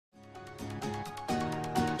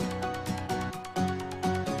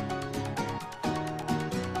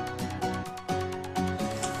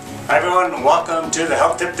Hi everyone, welcome to the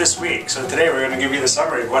health tip this week. So today we're going to give you the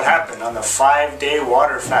summary of what happened on the 5-day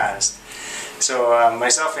water fast. So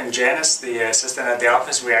myself and Janice, the assistant at the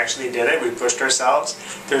office, we actually did it. We pushed ourselves.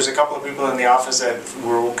 There's a couple of people in the office that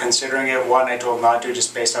were considering it. One I told not to,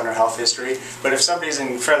 just based on her health history. But if somebody's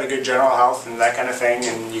in fairly good general health and that kind of thing,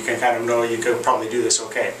 and you can kind of know you could probably do this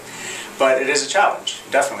okay. But it is a challenge.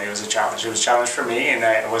 Definitely it was a challenge. It was a challenge for me, and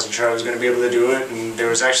I wasn't sure I was going to be able to do it. And there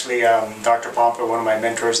was actually Dr. Pompa, one of my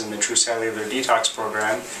mentors in the True Cellular Detox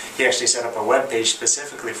program. He actually set up a web page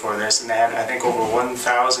specifically for this, and they had, I think, over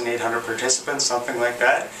 1,800 participants, something like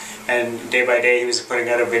that. And day by day he was putting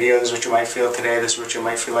out a video, this is what you might feel today, this is what you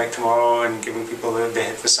might feel like tomorrow, and giving people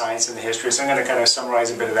the science and the history. So I'm going to kind of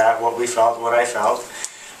summarize a bit of that, what we felt, what I felt.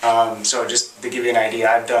 So just to give you an idea,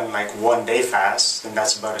 I've done like 1-day fasts, and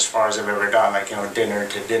that's about as far as I've ever done, like, you know, dinner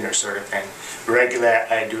to dinner sort of thing. Regularly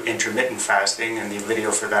I do intermittent fasting, and the video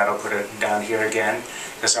for that I'll put it down here again.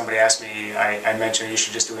 Because somebody asked me, I mentioned you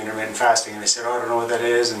should just do intermittent fasting, and they said, oh, I don't know what that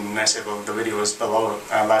is, and I said, well, the video was below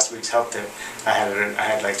last week's health tip. I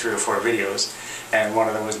had like 3 or 4 videos, and one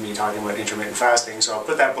of them was me talking about intermittent fasting. So I'll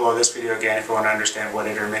put that below this video again if you want to understand what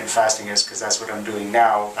intermittent fasting is, because that's what I'm doing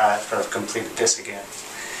now after I've completed this again.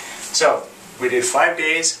 So, we did 5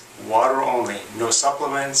 days, water only. No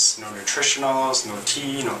supplements, no nutritionals, no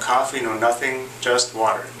tea, no coffee, no nothing, just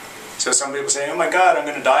water. So some people say, oh my God, I'm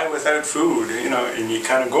going to die without food, you know, and you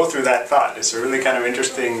kind of go through that thought. It's a really kind of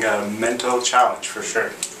interesting mental challenge for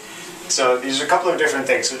sure. So these are a couple of different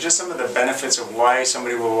things. So just some of the benefits of why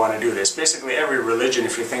somebody will want to do this. Basically every religion,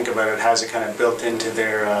 if you think about it, has it kind of built into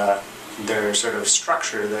their sort of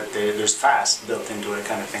structure that there's fast built into it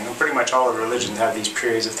kind of thing. And pretty much all of religions have these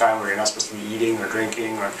periods of time where you're not supposed to be eating or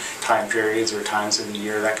drinking, or time periods or times of the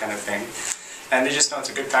year, that kind of thing. And they just know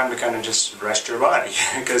it's a good time to kind of just rest your body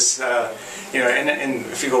because, you know, and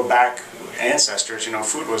if you go back ancestors, you know,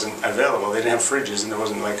 food wasn't available. They didn't have fridges, and there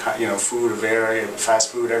wasn't like, you know, food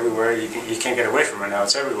fast food everywhere. You can't get away from it now.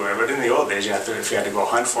 It's everywhere. But in the old days, if you had to go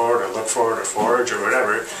hunt for it or look for it or forage or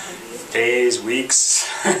whatever, days, weeks,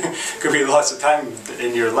 could be lots of time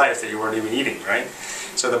in your life that you weren't even eating, right?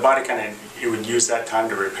 So the body it would use that time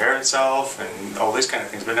to repair itself and all these kind of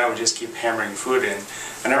things, but now we just keep hammering food in.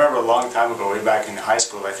 And I remember a long time ago, way back in high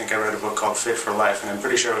school, I think I read a book called Fit for Life, and I'm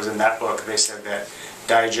pretty sure it was in that book they said that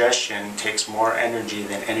digestion takes more energy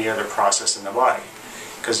than any other process in the body.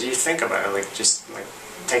 Because you think about it, like just like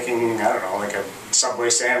taking, I don't know, like a Subway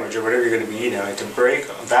sandwich or whatever you're going to be eating, like to break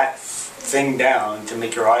that thing down to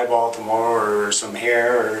make your eyeball tomorrow, or some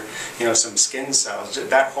hair, or, you know, some skin cells,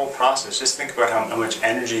 that whole process, just think about how much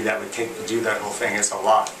energy that would take to do that whole thing. It's a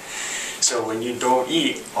lot. So when you don't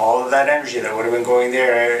eat, all of that energy that would have been going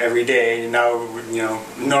there every day, now, you know,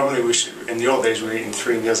 normally we should, in the old days we were eating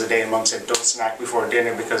 3 meals a day, and Mom said don't snack before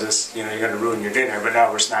dinner because it's, you know, you're going to ruin your dinner. But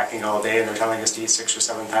now we're snacking all day, and they're telling us to eat 6 or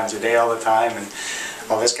 7 times a day all the time, and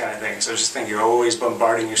all this kind of thing. So just think, you're always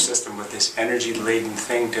bombarding your system with this energy-laden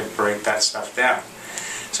thing to break that stuff down.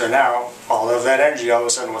 So now, all of that energy, all of a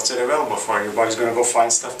sudden, what's it available for? Your body's going to go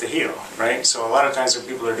find stuff to heal, right? So a lot of times when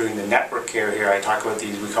people are doing the network care here, I talk about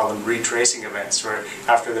these, we call them retracing events, where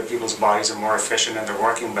after the people's bodies are more efficient and they're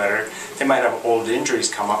working better, they might have old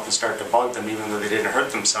injuries come up and start to bug them even though they didn't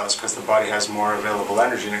hurt themselves, because the body has more available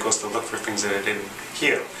energy and it goes to look for things that it didn't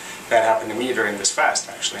heal. That happened to me during this fast,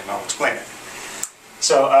 actually, and I'll explain it.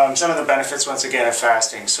 So some of the benefits, once again, of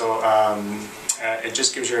fasting. So it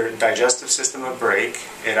just gives your digestive system a break.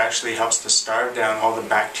 It actually helps to starve down all the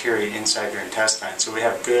bacteria inside your intestine. So we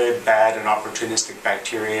have good, bad, and opportunistic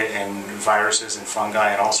bacteria and viruses and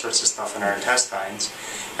fungi and all sorts of stuff in our intestines,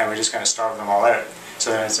 and we just kind of starve them all out. So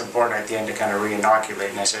then it's important at the end to kind of re-inoculate,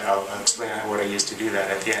 and I said I'll explain what I used to do that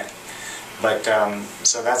at the end. But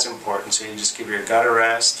so that's important. So you just give your gut a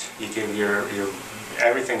rest, you give your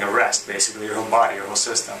everything a rest, basically, your whole body, your whole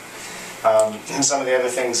system. And some of the other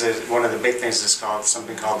things is, one of the big things is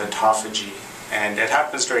something called autophagy, and it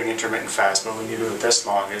happens during intermittent fast, but when you do it this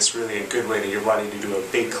long, it's really a good way to your body to do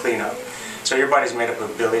a big cleanup. So your body's made up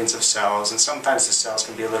of billions of cells, and sometimes the cells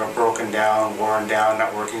can be a little broken down, worn down,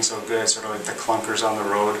 not working so good, sort of like the clunkers on the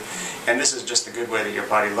road. And this is just a good way that your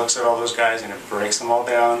body looks at all those guys and it breaks them all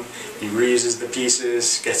down. It reuses the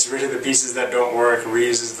pieces, gets rid of the pieces that don't work,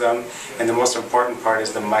 reuses them. And the most important part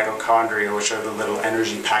is the mitochondria, which are the little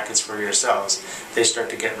energy packets for your cells. They start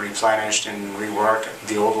to get replenished and reworked.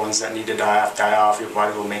 The old ones that need to die off, your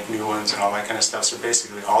body will make new ones and all that kind of stuff. So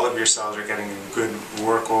basically all of your cells are getting a good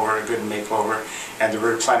workover, a good makeover, and they're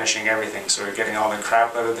replenishing everything. So you're getting all the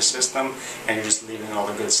crap out of the system and you're just leaving all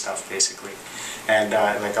the good stuff, basically. And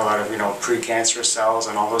like a lot of, precancerous cells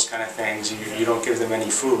and all those kind of things, you don't give them any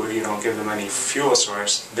food, you don't give them any fuel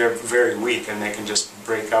source, they're very weak and they can just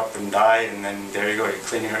break up and die, and then there you go, you're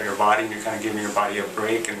cleaning out your body and you're kind of giving your body a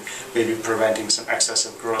break and maybe preventing some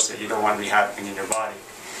excessive growth that you don't want to be happening in your body.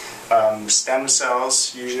 Stem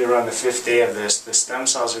cells, usually around the 5th day of this, the stem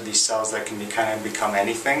cells are these cells that can become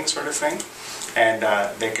anything sort of thing. And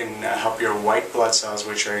they can help your white blood cells,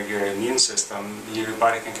 which are your immune system. Your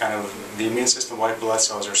body can the immune system white blood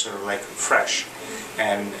cells are sort of like fresh.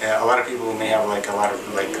 And a lot of people may have like a lot of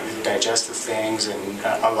digestive things and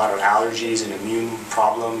a lot of allergies and immune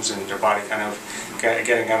problems, and their body kind of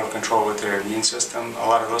getting out of control with their immune system. A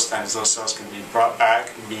lot of those times those cells can be brought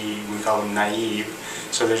back, we call them naive.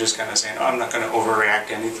 So they're just kind of saying, oh, I'm not going to overreact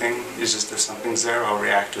to anything. It's just if something's there, I'll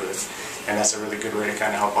react to it. And that's a really good way to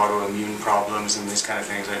kind of help autoimmune problems and these kind of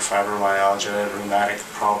things like fibromyalgia, rheumatic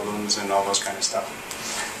problems, and all those kind of stuff.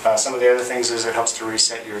 Some of the other things is it helps to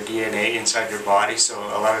reset your DNA inside your body. So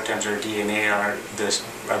a lot of times our DNA,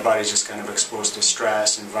 our body's just kind of exposed to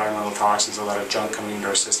stress, environmental toxins, a lot of junk coming into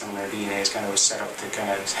our system, and our DNA is kind of set up to kind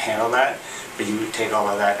of handle that. But you take all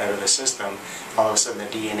of that out of the system, all of a sudden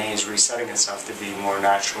the DNA is resetting itself to be more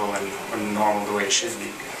natural and normal the way it should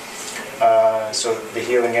be. So the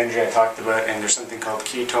healing energy I talked about, and there's something called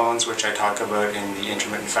ketones, which I talk about in the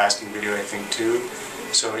intermittent fasting video, I think, too.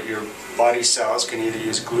 So your body cells can either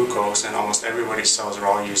use glucose, and almost everybody's cells are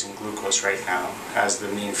all using glucose right now as the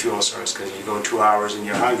main fuel source, because you go 2 hours and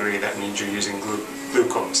you're hungry, that means you're using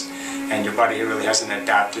glucose. And your body really hasn't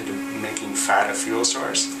adapted to making fat a fuel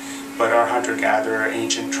source. But our hunter-gatherer,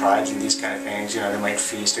 ancient tribes and these kind of things, they might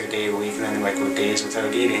feast a day a week and then they might go days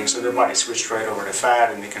without eating. So their body switched right over to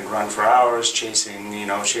fat, and they can run for hours chasing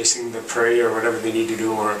the prey or whatever they need to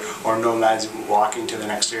do, or nomads walking to the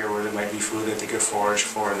next area where there might be food that they could forage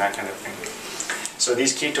for and that kind of thing. So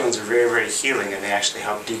these ketones are very, very healing, and they actually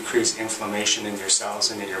help decrease inflammation in your cells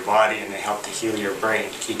and in your body, and they help to heal your brain.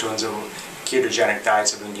 Ketogenic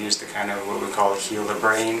diets have been used to kind of what we call heal the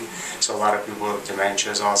brain. So a lot of people with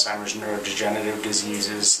dementias, Alzheimer's, neurodegenerative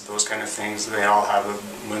diseases, those kind of things, they all have,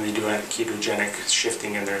 when they do a ketogenic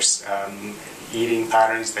shifting in their eating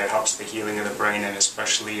patterns, that helps the healing of the brain, and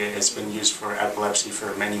especially it's been used for epilepsy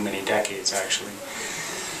for many, many decades actually.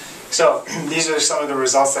 So these are some of the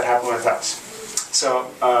results that happen with us.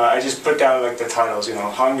 So I just put down like the titles,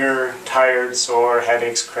 hunger, tired, sore,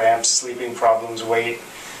 headaches, cramps, sleeping problems, weight,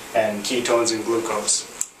 and ketones and glucose.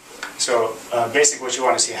 So basically what you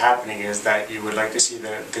want to see happening is that you would like to see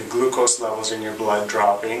the glucose levels in your blood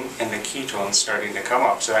dropping and the ketones starting to come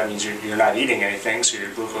up. So that means you're not eating anything, so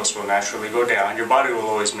your glucose will naturally go down. Your body will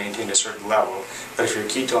always maintain a certain level, but if your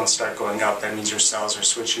ketones start going up, that means your cells are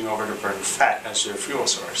switching over to burn fat as your fuel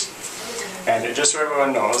source. And just so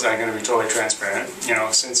everyone knows, I'm going to be totally transparent,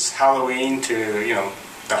 since Halloween to,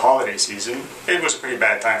 the holiday season, it was a pretty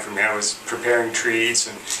bad time for me. I was preparing treats,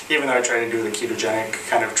 and even though I tried to do the ketogenic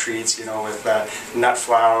kind of treats, with nut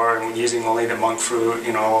flour and using only the monk fruit,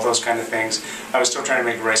 all those kind of things, I was still trying to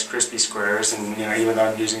make Rice Krispie squares, and even though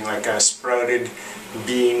I'm using like a sprouted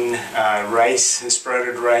bean rice and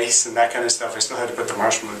sprouted rice and that kind of stuff, I still had to put the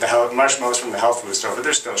marshmallows from the health food store, but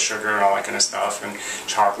there's still sugar and all that kind of stuff, and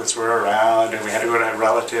chocolates were around, and we had to go to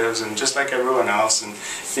relatives, and just like everyone else, and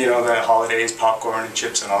the holidays, popcorn and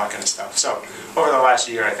chips and all that kind of stuff. So over the last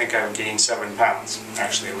year, I think I've gained 7 pounds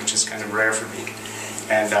actually, which is kind of rare for me,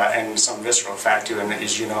 and some visceral fat too. And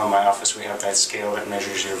as you know, in my office we have that scale that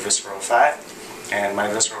measures your visceral fat. And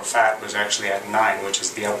my visceral fat was actually at 9, which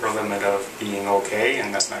is the upper limit of being okay,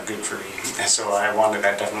 and that's not good for me. And so I wanted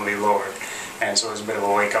that definitely lowered. And so it was a bit of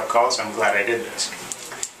a wake-up call, so I'm glad I did this.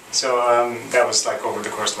 So that was like over the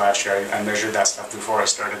course of last year. I measured that stuff before I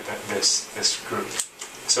started this group.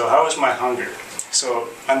 So how was my hunger? So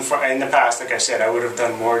in the past, like I said, I would have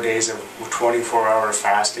done more days of 24-hour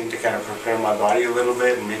fasting to kind of prepare my body a little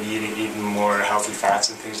bit, and maybe eating more healthy fats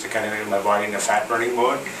and things to kind of get my body in a fat-burning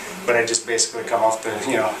mode. But I just basically come off the,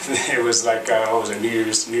 it was like, what was it, New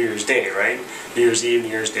Year's Day, right? New Year's Eve, New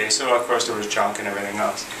Year's Day, so of course there was junk and everything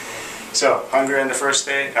else. So, hunger in the first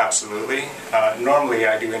day? Absolutely. Normally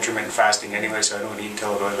I do intermittent fasting anyway, so I don't eat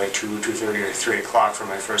until about like 2:30 or 3 o'clock for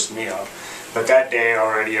my first meal. But that day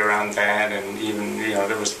already around that, and even,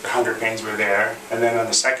 there was, the hunger pains were there. And then on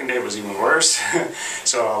the second day it was even worse.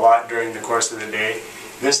 So a lot during the course of the day.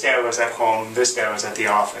 This day I was at home, this day I was at the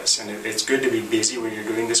office, and it's good to be busy when you're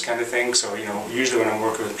doing this kind of thing. So, usually when I'm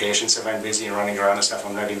working with patients, if I'm busy and running around and stuff,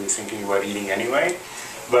 I'm not even thinking about eating anyway.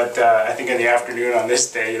 But I think in the afternoon on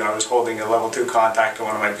this day, I was holding a level 2 contact to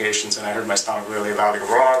one of my patients, and I heard my stomach really loudly go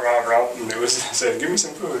rah, rah, rah, and I said, give me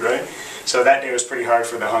some food, right? So that day was pretty hard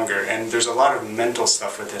for the hunger, and there's a lot of mental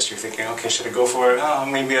stuff with this. You're thinking, okay, should I go for it? Oh,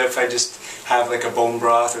 maybe if I just have like a bone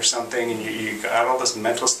broth or something, and you got all this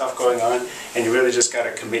mental stuff going on, and you really just got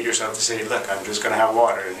to commit yourself to say, look, I'm just going to have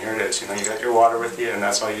water, and here it is. You got your water with you, and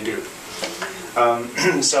that's all you do.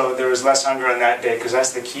 So there was less hunger on that day, because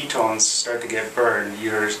as the ketones start to get burned,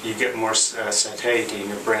 you get more satiety, and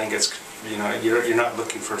your brain gets, you're not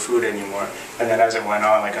looking for food anymore. And then as it went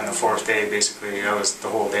on, like on the 4th day, basically, the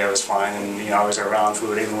whole day I was fine, and I was around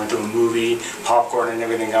food. I even went to a movie, popcorn and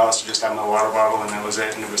everything else, just had my water bottle, and that was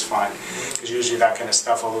it, and it was fine. Because usually that kind of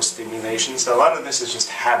stuff, all those stimulations, so a lot of this is just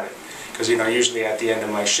habit. Because usually at the end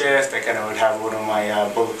of my shift, I kind of would have one of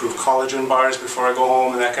my bulletproof collagen bars before I go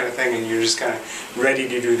home and that kind of thing, and you're just kind of ready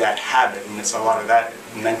to do that habit, and it's a lot of that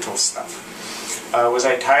mental stuff. Was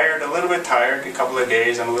I tired? A little bit tired, a couple of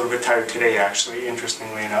days. I'm a little bit tired today, actually,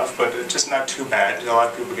 interestingly enough, but just not too bad. A lot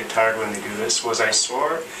of people get tired when they do this. Was I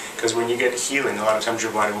sore? Because when you get healing, a lot of times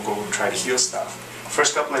your body will go try to heal stuff.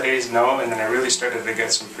 First couple of days, no, and then I really started to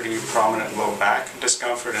get some pretty prominent low back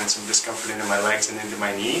discomfort and some discomfort into my legs and into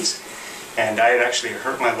my knees. And I had actually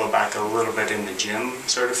hurt my low back a little bit in the gym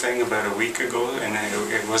sort of thing about a week ago, and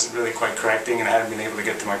it wasn't really quite correcting, and I hadn't been able to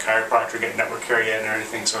get to my chiropractor, get network care yet and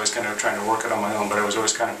everything, so I was kind of trying to work it on my own, but I was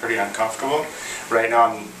always kind of pretty uncomfortable. Right now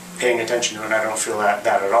I'm paying attention to it, and I don't feel that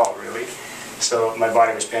at all, really. So my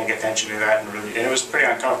body was paying attention to that, and it was pretty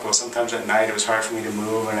uncomfortable. Sometimes at night it was hard for me to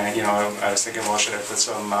move, and I was thinking, well, should I put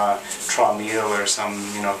some Trameal or some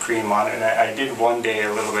cream on it? And I did one day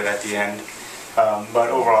a little bit at the end. But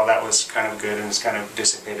overall that was kind of good, and it's kind of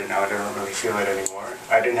dissipated now. I don't really feel it anymore.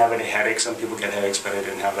 I didn't have any headaches. Some people get headaches, but I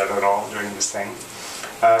didn't have that at all during this thing.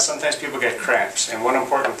 Sometimes people get cramps, and one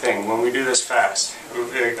important thing, when we do this fast,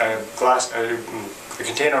 a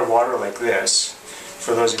container of water like this,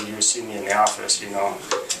 for those of you who see me in the office,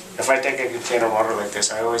 if I take a container of water like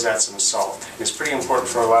this, I always add some salt. And it's pretty important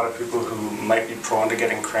for a lot of people who might be prone to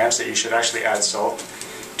getting cramps that you should actually add salt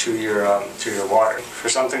to your water. For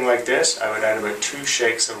something like this, I would add about 2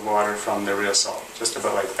 shakes of water from the real salt, just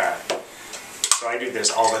about like that. So I do this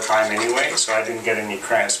all the time anyway, so I didn't get any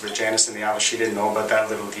cramps. But Janice in the office, she didn't know about that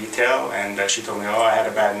little detail, and she told me, oh, I had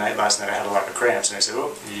a bad night last night, I had a lot of cramps. And I said,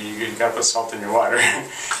 oh, you got to put salt in your water.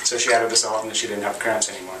 So she added the salt, and she didn't have cramps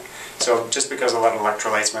anymore. So just because a lot of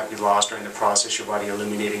electrolytes might be lost during the process, your body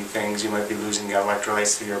eliminating things, you might be losing the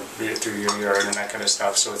electrolytes through your urine and that kind of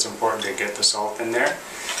stuff, so it's important to get the salt in there.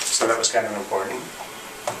 So that was kind of important.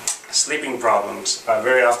 Sleeping problems.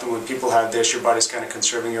 Very often when people have this, your body's kind of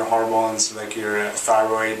conserving your hormones, like your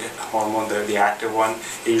thyroid hormone, the active one.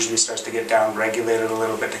 It usually starts to get down regulated a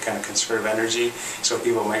little bit to kind of conserve energy, so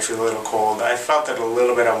people might feel a little cold. I felt it a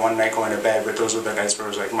little bit on one night going to bed, but those were the nights where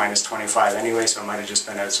it was like -25 anyway, so I might have just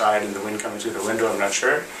been outside and the wind coming through the window, I'm not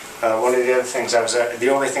sure. One of the other things, the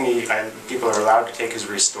only thing people are allowed to take is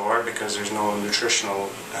Restore, because there's no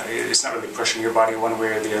nutritional, it's not really pushing your body one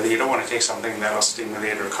way or the other. You don't want to take something that'll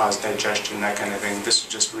stimulate or cause digestion, that kind of thing. This is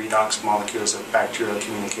just redox molecules of bacterial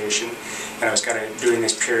communication, and I was kind of doing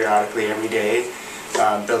this periodically every day,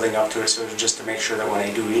 building up to it, so just to make sure that when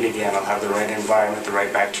I do eat again, I'll have the right environment, the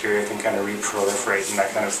right bacteria can kind of reproliferate and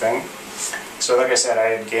that kind of thing. So like I said,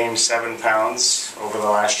 I had gained 7 pounds over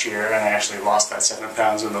the last year, and I actually lost that 7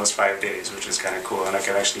 pounds in those 5 days, which is kind of cool, and I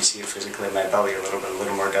could actually see it physically in my belly a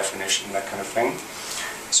little more definition, that kind of thing.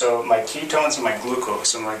 So my ketones and my glucose.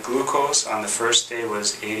 So my glucose on the first day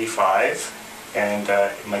was 85, and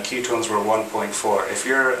my ketones were 1.4. If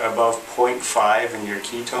you're above 0.5 in your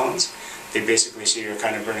ketones, they basically see you're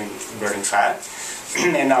kind of burning fat.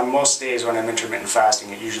 And on most days when I'm intermittent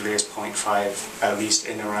fasting, it usually is 0.5, at least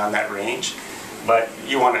in around that range. But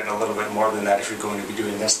you want it a little bit more than that if you're going to be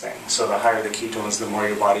doing this thing. So the higher the ketones, the more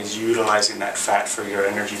your body's utilizing that fat for your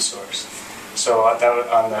energy source. So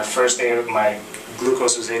on the first day, my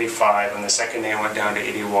glucose was 85. On the second day, I went down to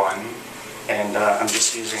 81. And I'm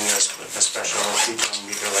just using a special ketone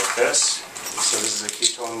meter like this. So this is a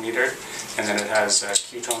ketone meter, and then it has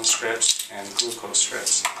ketone strips and glucose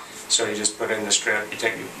strips. So you just put in the strip, you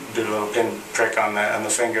do a little pin prick on the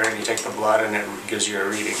finger, and you take the blood, and it gives you a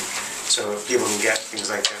reading. So people can get things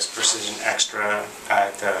like this, Precision Extra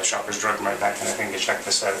at Shoppers Drug Mart, that kind of thing, to check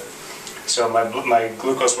this out. So my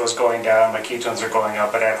glucose was going down, my ketones are going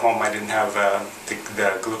up, but at home I didn't have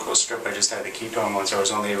the glucose strip, I just had the ketone ones, so I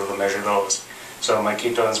was only able to measure those. So my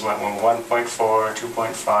ketones went from 1.4,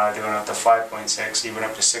 2.5, they went up to 5.6, even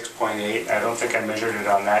up to 6.8. I don't think I measured it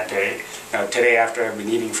on that day. Now today, after I've been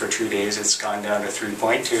eating for 2 days, it's gone down to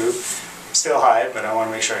 3.2. Still high, but I want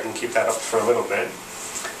to make sure I can keep that up for a little bit.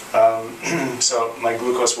 So my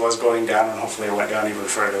glucose was going down, and hopefully it went down even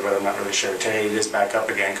further, but I'm not really sure. Today it is back up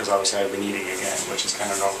again because obviously I've been eating again, which is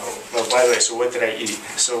kind of normal. Well, by the way, so what did I eat?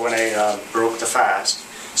 So when I broke the fast,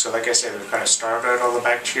 so like I said, we've kind of starved out all the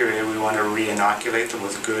bacteria. We want to re-inoculate them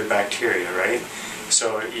with good bacteria, right?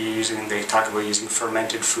 So they talk about using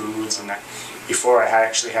fermented foods and that. Before I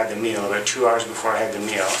actually had the meal, about 2 hours before I had the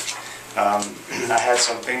meal, I had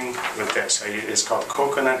something with this. It's called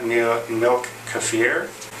coconut milk kefir.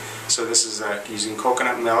 So this is using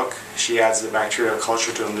coconut milk. She adds the bacterial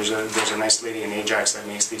culture to them. There's a nice lady in Ajax that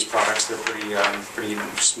makes these products. They're pretty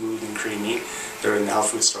smooth and creamy. They're in the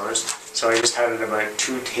health food stores. So I just had about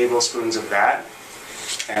 2 tablespoons of that.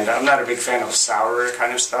 And I'm not a big fan of sour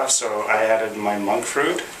kind of stuff, so I added my monk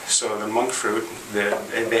fruit. So the monk fruit,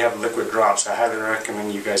 they have liquid drops. I highly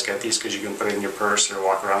recommend you guys get these because you can put it in your purse or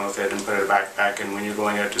walk around with it and put it in a backpack. And when you're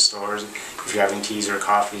going out to stores, if you're having teas or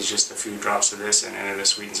coffees, just a few drops of this and it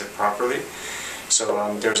sweetens it properly.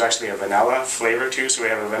 So there's actually a vanilla flavor too. So we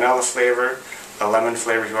have a vanilla flavor, a lemon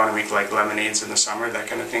flavor if you want to make like lemonades in the summer, that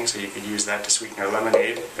kind of thing. So you could use that to sweeten your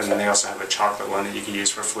lemonade. And then they also have a chocolate one that you can use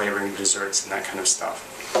for flavoring desserts and that kind of stuff.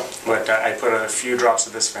 But I put a few drops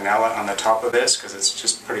of this vanilla on the top of this because it's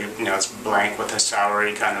just pretty, it's blank with a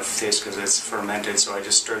soury kind of taste because it's fermented. So I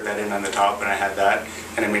just stirred that in on the top and I had that,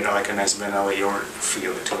 and it made like a nice vanilla yogurt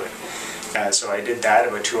feel to it. So I did that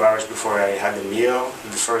about 2 hours before I had the meal.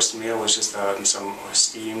 The first meal was just some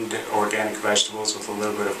steamed organic vegetables with a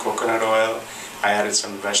little bit of coconut oil. I added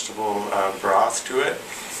some vegetable broth to it.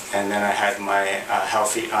 And then I had my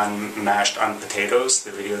healthy mashed potatoes,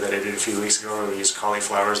 the video that I did a few weeks ago where we used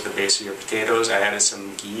cauliflower as the base of your potatoes. I added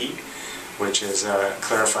some ghee, which is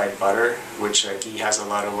clarified butter, which ghee has a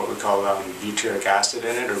lot of what we call butyric acid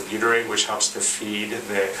in it, or butyrate, which helps to feed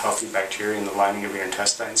the healthy bacteria in the lining of your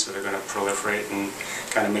intestines, so they're going to proliferate and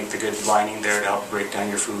kind of make the good lining there to help break down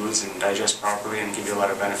your foods and digest properly and give you a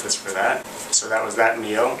lot of benefits for that. So that was that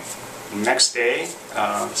meal. Next day,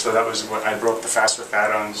 so that was what I broke the fast with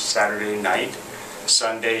that on Saturday night.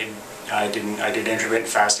 Sunday, I did intermittent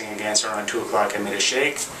fasting again, so around 2 o'clock I made a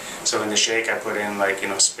shake. So in the shake I put in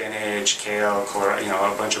spinach, kale,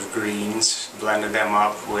 a bunch of greens, blended them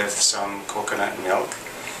up with some coconut milk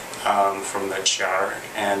from the jar,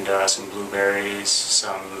 and some blueberries,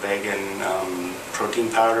 some vegan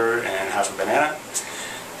protein powder, and half a banana.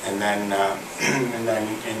 And then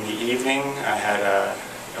in the evening I had a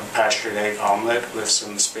pastured egg omelet with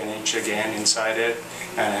some spinach again inside it,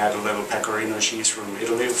 and I had a little pecorino cheese from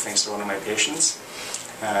Italy thanks to one of my patients.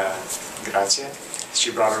 Grazie. She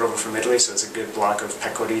brought it over from Italy, so it's a good block of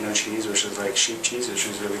pecorino cheese, which is like sheep cheese, which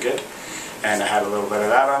is really good. And I had a little bit of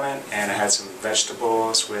that on it, and I had some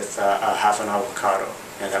vegetables with half an avocado,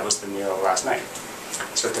 and that was the meal last night.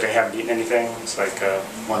 So today I haven't eaten anything. It's like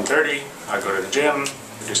 1:30. I'll go to the gym,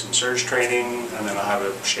 do some surge training, and then I'll have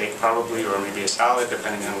a shake probably, or maybe a salad,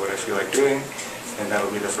 depending on what I feel like doing. And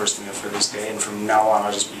that'll be the first meal for this day. And from now on,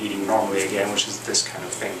 I'll just be eating normally again, which is this kind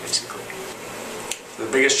of thing, basically. The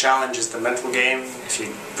biggest challenge is the mental game. If you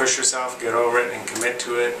push yourself, get over it, and commit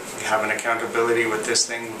to it, you have an accountability with this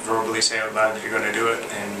thing, verbally say out loud that you're going to do it,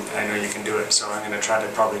 and I know you can do it. So I'm going to try to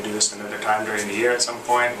probably do this another time during the year at some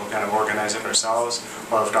point. We'll kind of organize it ourselves,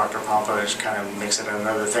 or if Dr. Pompa just kind of makes it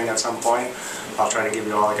another thing at some point, I'll try to give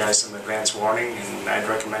you all the guys some advance warning. And I'd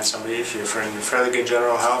recommend somebody, if you're in fairly good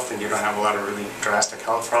general health and you don't have a lot of really drastic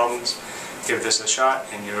health problems, give this a shot,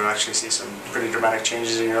 and you'll actually see some pretty dramatic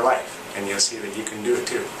changes in your life. And you'll see that you can do it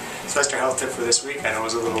too. So that's your health tip for this week. I know it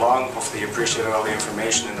was a little long. Hopefully you appreciated all the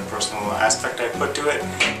information and the personal aspect I put to it.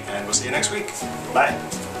 And we'll see you next week. Bye.